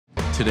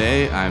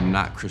Today, I'm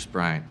not Kris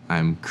Bryant.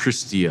 I'm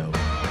Kristio,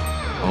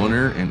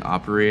 owner and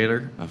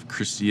operator of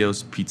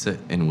Kristio's Pizza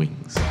and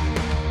Wings.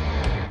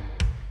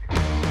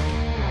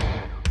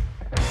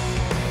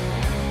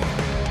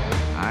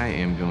 I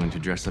am going to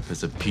dress up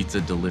as a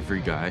pizza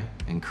delivery guy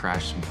and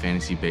crash some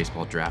fantasy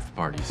baseball draft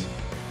parties.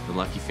 The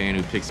lucky fan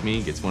who picks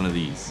me gets one of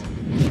these.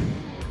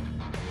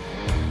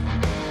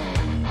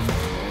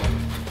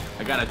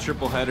 I got a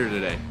triple header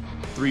today.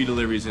 3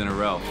 deliveries in a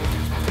row.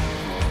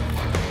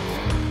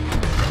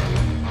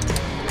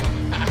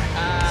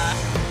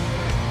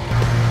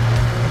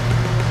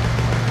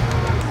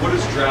 What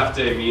does draft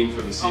day mean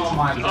for the season? Oh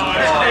my God.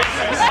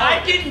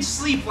 I didn't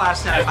sleep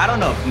last night. I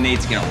don't know if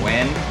Nate's gonna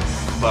win,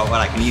 but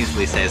what I can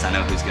easily say is I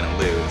know who's gonna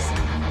lose.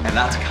 And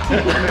that's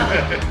Kyle.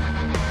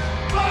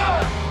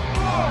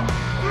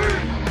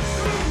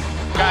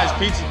 Guys,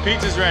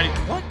 pizza's ready.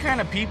 What kind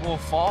of people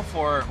fall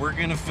for we're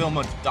gonna film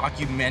a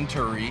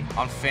documentary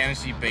on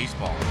fantasy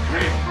baseball?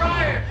 Kris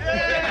Bryant!